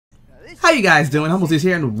How you guys doing? HumbleZeus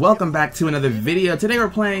here, and welcome back to another video. Today we're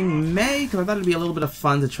playing Mei, because I thought it'd be a little bit of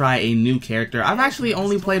fun to try a new character. I've actually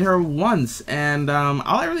only played her once, and all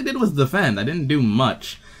I really did was defend. I didn't do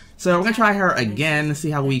much. So we're going to try her again, see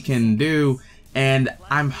how we can do, and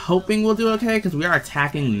I'm hoping we'll do okay, because we are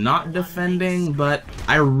attacking, not defending, but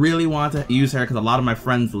I really want to use her, because a lot of my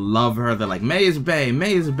friends love her. They're like, Mei is Bae,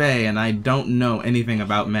 and I don't know anything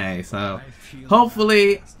about Mei, so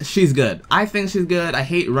hopefully she's good. I think she's good. I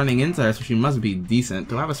hate running into her, so she must be decent.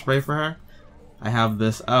 Do I have a spray for her? I have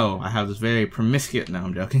this, I have this very promiscuous, no,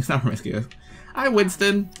 I'm joking, it's not promiscuous. Hi,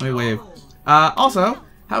 Winston. Let me wave. Also,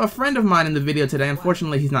 have a friend of mine in the video today.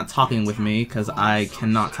 Unfortunately, he's not talking with me because I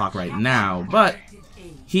cannot talk right now, but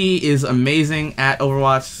he is amazing at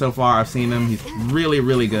Overwatch so far. I've seen him. He's really,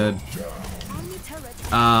 really good.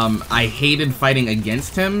 I hated fighting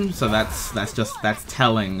against him, so that's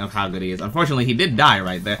telling of how good he is. Unfortunately, he did die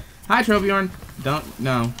right there. Hi, Troviorn.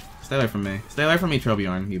 No. Stay away from me. Stay away from me,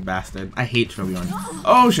 Troviorn, you bastard. I hate Troviorn.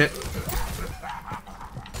 Oh, shit.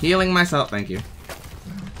 Healing myself. Thank you.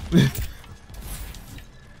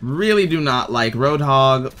 Really do not like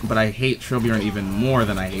Roadhog, but I hate Troviorn even more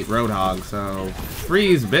than I hate Roadhog, so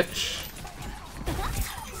freeze, bitch.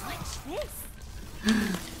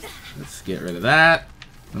 Let's get rid of that.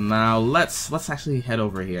 And now let's actually head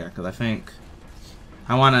over here, because I think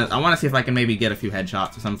I wanna see if I can maybe get a few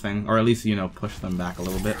headshots or something, or at least, you know, push them back a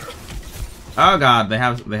little bit. Oh god, they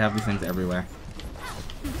have these things everywhere.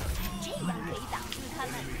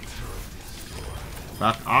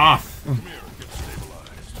 Fuck off.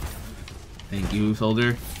 Thank you,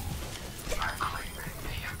 soldier.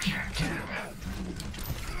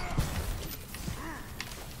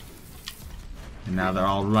 And now they're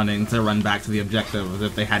all running to run back to the objective as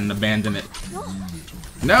if they hadn't abandoned it.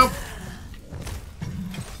 Nope!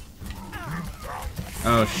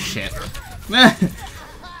 Oh shit.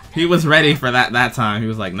 He was ready for that time. He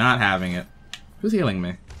was like, not having it. Who's healing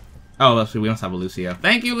me? Oh, we must have a Lucio.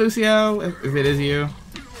 Thank you, Lucio, if it is you.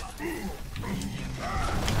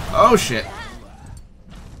 Oh shit.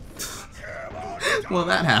 Well,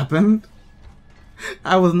 that happened.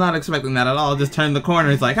 I was not expecting that at all. Just turned the corner.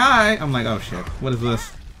 He's like, hi. I'm like, oh shit. What is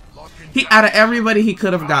this? Out of everybody he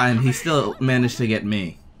could have gotten, he still managed to get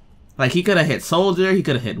me. Like, he could have hit Soldier. He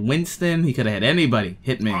could have hit Winston. He could have hit anybody.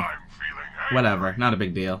 Hit me. Whatever. Not a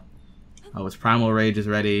big deal. Oh, his Primal Rage is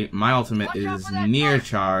ready. My ultimate is near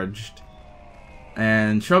charged.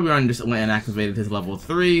 And Troviorn just went and activated his level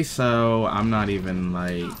 3, so I'm not even,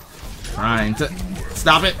 like, trying to...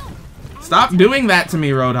 Stop it! Stop doing that to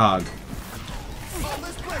me, Roadhog!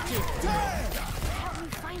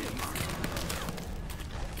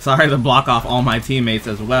 Sorry to block off all my teammates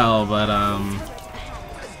as well, but,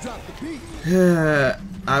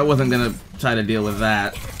 I wasn't gonna try to deal with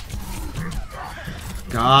that.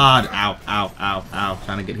 God! Ow, ow, ow, ow.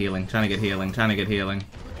 Trying to get healing, trying to get healing, trying to get healing.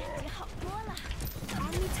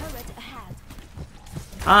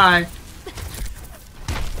 Hi!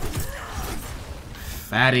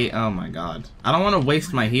 Fatty, oh my god. I don't want to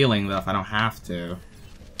waste my healing though if I don't have to.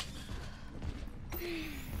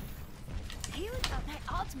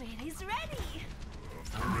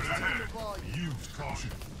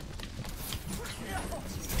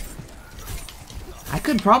 I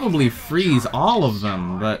could probably freeze all of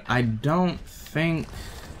them, but I don't think...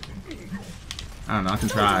 I don't know, I can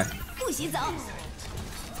try.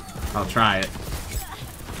 I'll try it.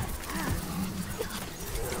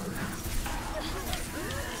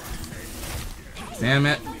 Damn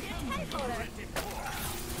it.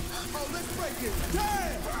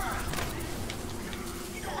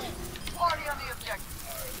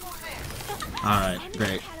 Alright,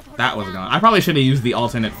 great. That was gone. I probably should have used the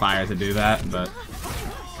alternate fire to do that, but...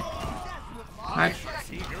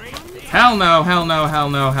 Hell no, hell no, hell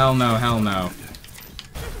no, hell no, hell no.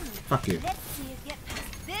 Fuck you.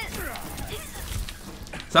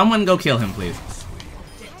 Someone go kill him, please.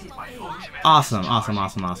 Awesome, awesome,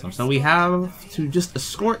 awesome, awesome. So we have to just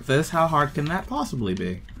escort this. How hard can that possibly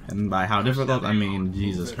be? And by how difficult, I mean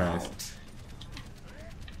Jesus Christ.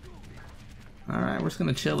 Alright, we're just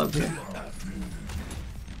gonna chill up here.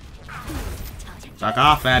 Fuck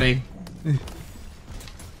off, fatty.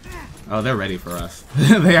 Oh, they're ready for us.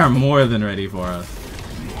 They are more than ready for us.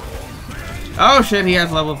 Oh shit, he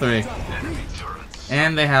has level 3.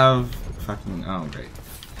 And they have fucking... Oh, great.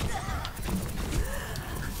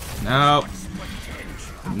 Nope.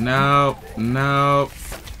 Nope. Nope.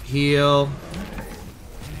 Heal.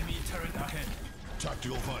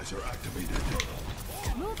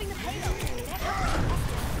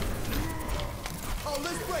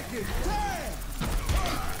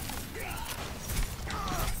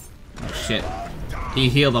 shit. He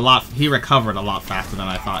healed a lot. He recovered a lot faster than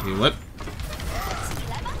I thought he would.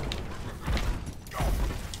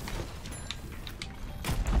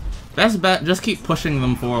 Best bet, just keep pushing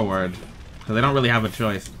them forward. Because they don't really have a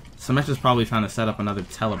choice. Symmetra's probably trying to set up another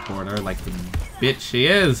teleporter like the bitch she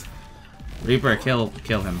is. Reaper, kill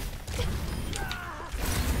him.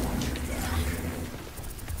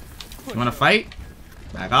 You wanna fight?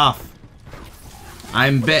 Back off.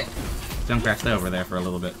 I'm bit. Junkrat, stay over there for a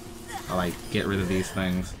little bit. I'll like get rid of these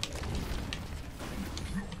things.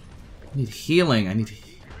 I need healing. I need.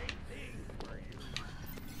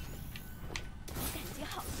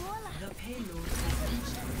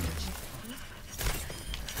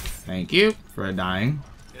 Thank you for dying.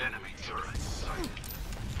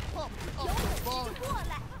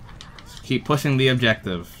 Just keep pushing the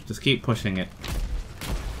objective. Just keep pushing it.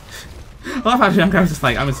 I love how Junkrat's just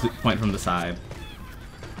like, I'm just point from the side.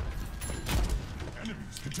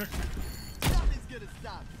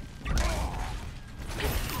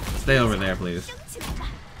 Stay over there, please.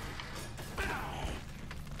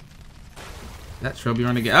 That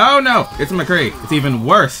Trobiorn again. Oh no! It's McCree. It's even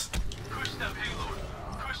worse.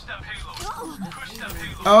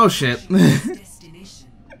 Oh shit.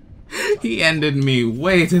 He ended me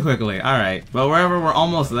way too quickly. Alright, but wherever, we're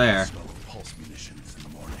almost there.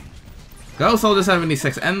 Go Soldier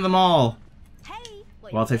 76, end them all!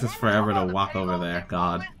 Well, it takes us forever to walk over there.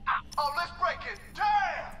 God.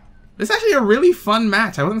 This is actually a really fun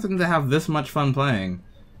match. I wasn't expecting to have this much fun playing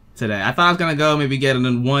today. I thought I was gonna go maybe get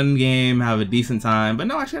in one game, have a decent time, but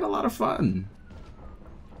no, I actually had a lot of fun.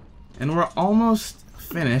 And we're almost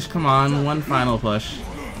finished. Come on, one final push.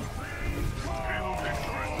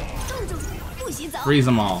 Freeze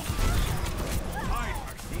them all.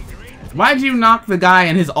 Why'd you knock the guy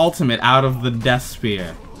and his ultimate out of the Death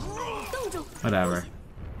Spear? Whatever.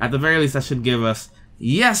 At the very least, that should give us...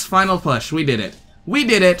 Yes, final push. We did it. We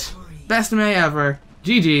did it. Best Mei ever.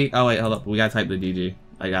 GG. Oh, wait, hold up. We gotta type the GG.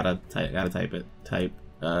 I gotta type it. Type,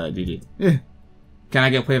 GG. Can I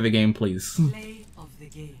get play of the game, please? Play of the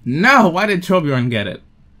game. No! Why did Trobiorn get it?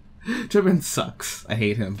 Trobiorn sucks. I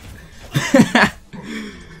hate him.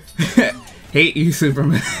 Hate you,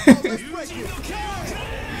 Superman.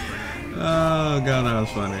 Oh god, that was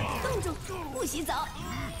funny.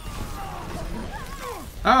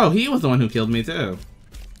 Oh, he was the one who killed me too.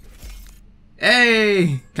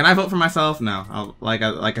 Hey, can I vote for myself? No, like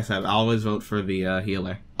I said, I always vote for the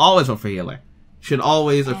healer. Always vote for healer. Should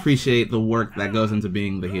always appreciate the work that goes into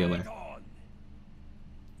being the healer.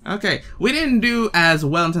 Okay, we didn't do as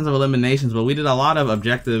well in terms of eliminations, but we did a lot of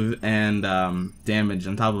objective and damage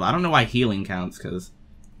on top of it. I don't know why healing counts, because...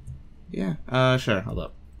 Yeah, sure, hold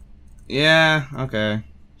up. Yeah, okay.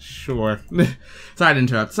 Sure. Sorry to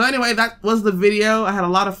interrupt. So anyway, that was the video. I had a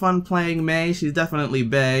lot of fun playing Mei. She's definitely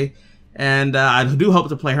Bae. And I do hope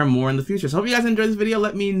to play her more in the future. So hope you guys enjoyed this video.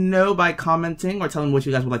 Let me know by commenting or telling me what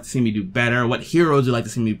you guys would like to see me do better. What heroes you'd like to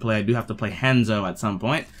see me play. I do have to play Hanzo at some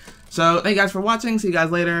point. So thank you guys for watching. See you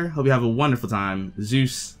guys later. Hope you have a wonderful time.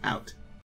 Zeus out.